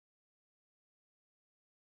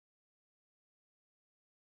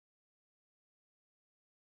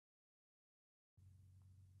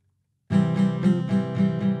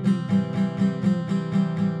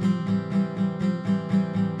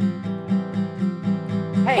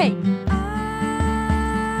Hey.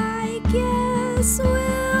 I guess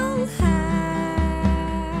we'll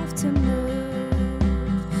have to move.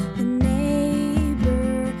 The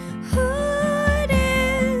neighborhood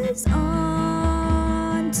is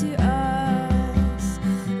on to us.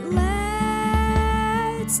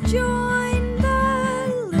 Let's join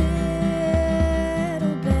the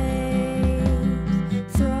little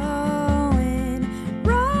babes, throwing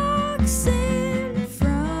rocks in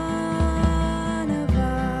front of us.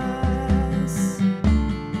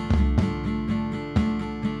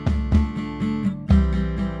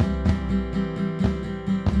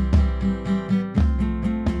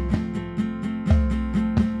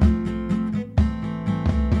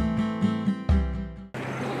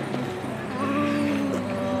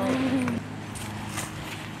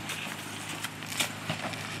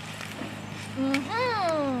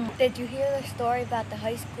 Did you hear the story about the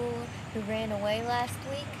high schooler who ran away last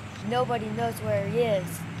week? Nobody knows where he is.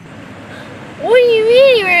 What do you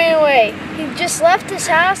mean he ran away? He just left his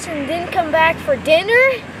house and didn't come back for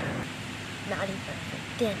dinner? Not even for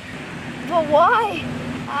dinner. But why?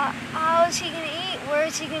 How is he going to eat? Where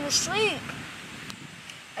is he going to sleep?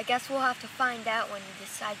 I guess we'll have to find out when he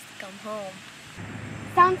decides to come home.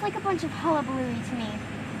 Sounds like a bunch of hullabaloo to me.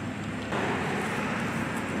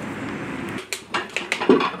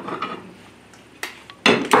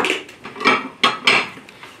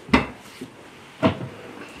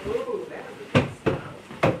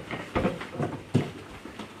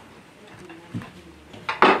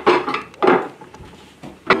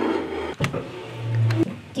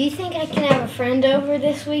 Do you think I can have a friend over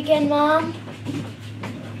this weekend, Mom?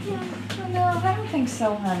 No, I don't think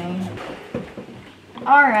so, honey.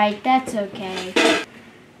 All right, that's okay.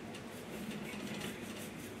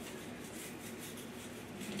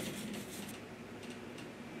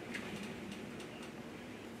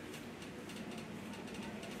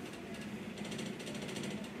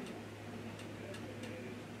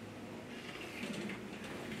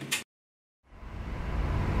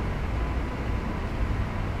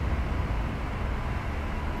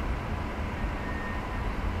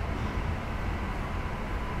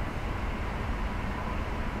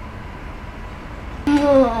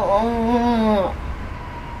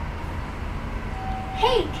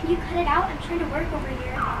 Hey, can you cut it out? I'm trying to work over here.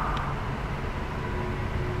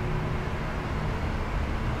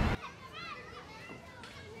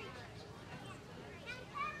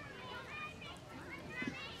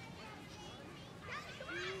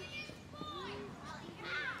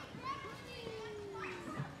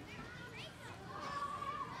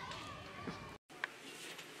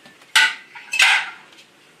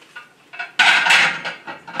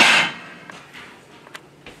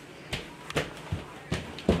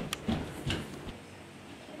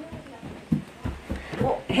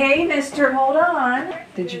 Hey, mister, hold on.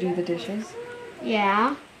 Did you do the dishes?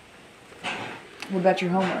 Yeah. What about your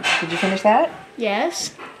homework? Did you finish that?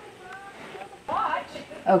 Yes.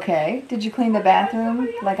 Okay. Did you clean the bathroom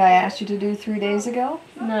like I asked you to do 3 days ago?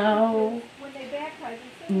 No.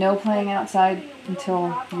 No playing outside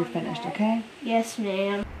until you're finished, okay? Yes,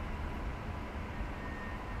 ma'am.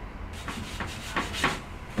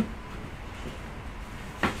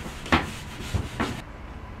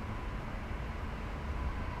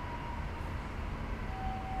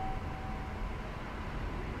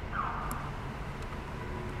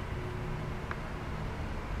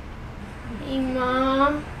 Hey,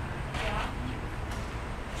 Mom.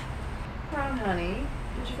 Wrong, honey.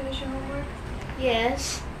 Did you finish your homework?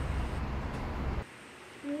 Yes.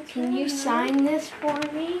 Can you sign this for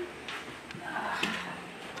me?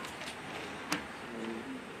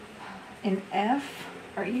 An F?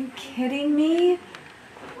 Are you kidding me?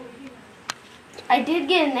 I did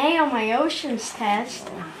get an A on my oceans test.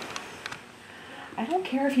 I don't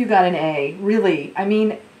care if you got an A, really. I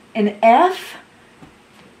mean, an F?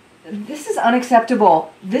 This is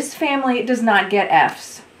unacceptable. This family does not get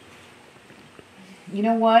Fs. You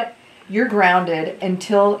know what? You're grounded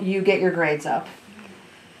until you get your grades up.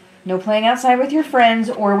 No playing outside with your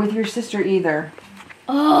friends or with your sister either.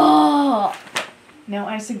 Oh. Now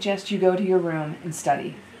I suggest you go to your room and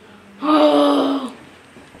study. Oh.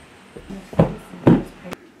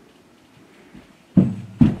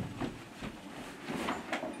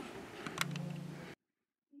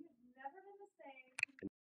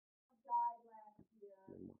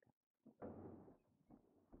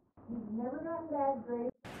 You've never gotten bad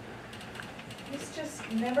grades. It's just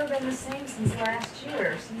never been the same since last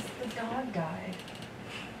year, since the dog died.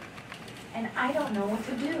 And I don't know what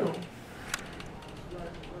to do.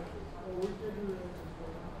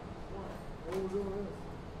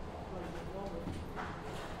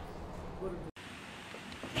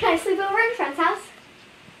 Can I sleep over at a friend's house?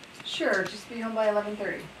 Sure, just be home by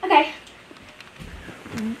 11:30. Okay.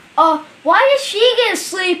 Why does she get a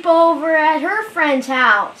sleepover at her friend's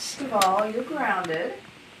house? First of all, you're grounded.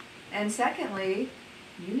 And secondly,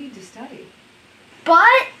 you need to study.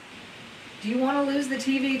 But Do you want to lose the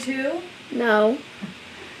TV too? no.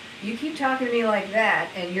 You keep talking to me like that,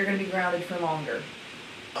 and you're going to be grounded for longer.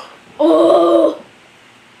 Oh.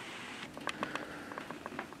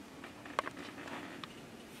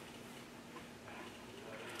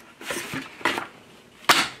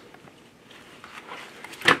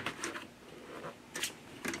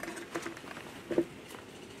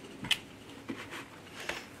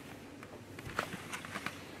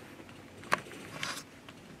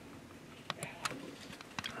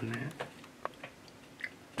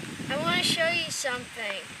 I want to show you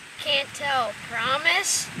something. Can't tell.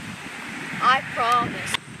 Promise? I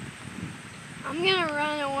promise. I'm gonna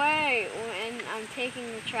run away when I'm taking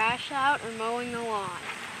the trash out or mowing the lawn.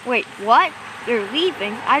 Wait, what? You're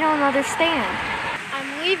leaving? I don't understand.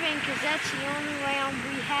 I'm leaving because that's the only way I'll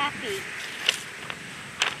be happy.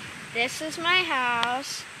 This is my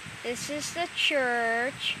house. This is the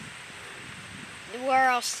church where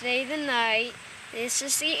I'll stay the night. This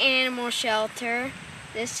is the animal shelter.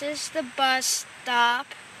 This is the bus stop.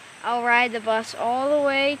 I'll ride the bus all the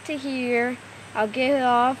way to here. I'll get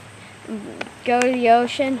off, go to the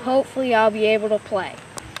ocean. Hopefully I'll be able to play.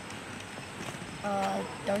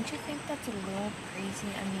 Don't you think that's a little crazy?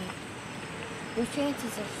 I mean, your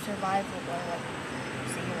chances of survival are like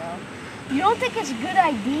 0. You don't think it's a good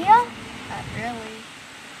idea? Not really.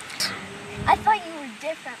 I thought you were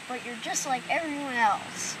different, but you're just like everyone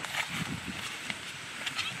else.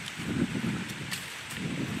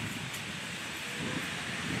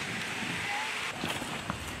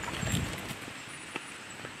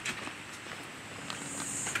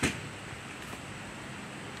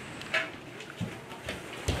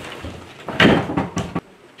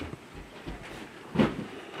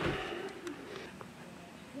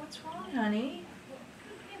 What's wrong, honey?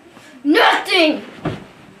 Nothing!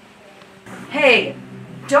 Hey,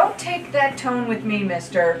 don't take that tone with me,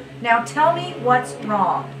 mister. Now tell me what's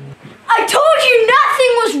wrong. I told you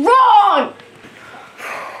nothing was wrong!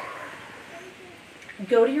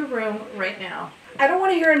 Go to your room right now. I don't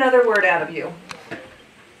want to hear another word out of you.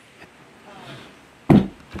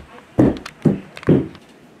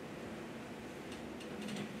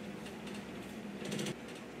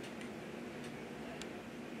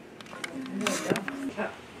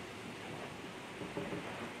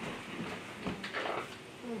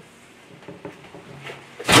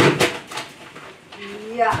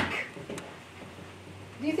 Yuck.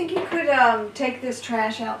 Do you think you could take this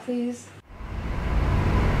trash out, please?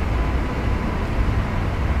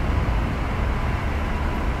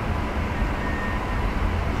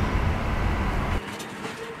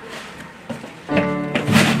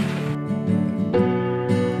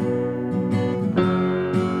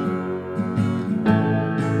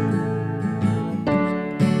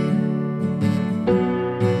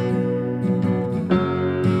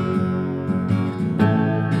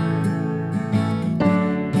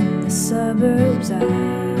 Suburbs, I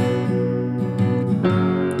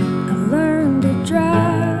learned to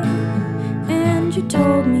drive, and you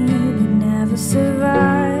told me we'd never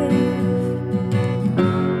survive.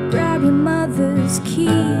 Grab your mother's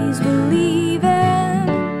keys, we're leaving.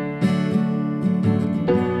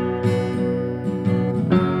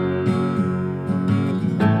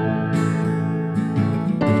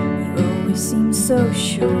 You always seem so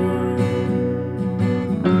sure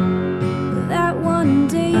that one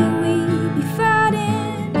day we'd be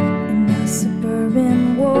fighting in a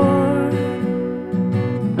suburban war.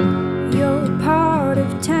 You're part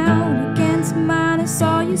of town against mine. I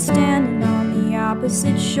saw you standing on the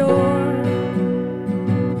opposite shore.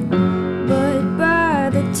 But by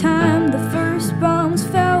the time the first bombs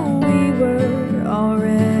fell, we were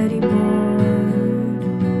already bored.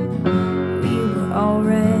 We were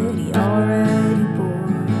already bored.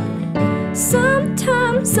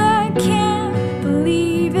 Sometimes I can't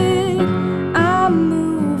believe it. I'm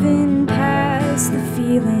moving past the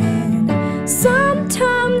feeling.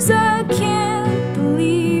 Sometimes I can't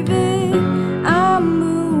believe it. I'm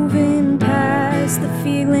moving past the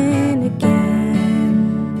feeling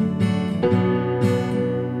again.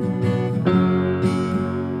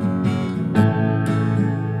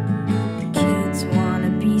 The kids wanna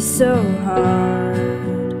be so hard,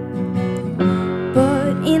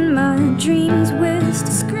 but in my dreams we're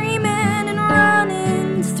still screaming and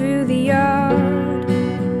running through the yard.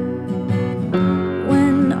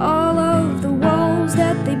 When all of the walls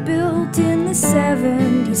that they built in the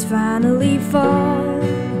 70s finally fall,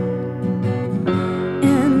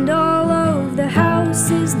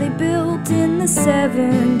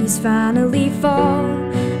 70s finally fall,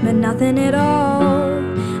 meant nothing at all,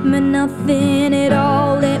 meant nothing at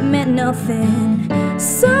all, it meant nothing.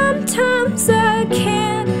 Sometimes I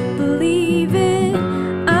can't believe it,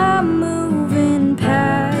 I'm moving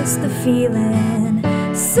past the feeling.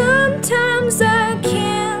 Sometimes I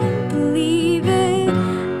can't believe it,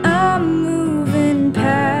 I'm moving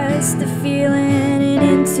past the feeling and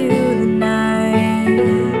into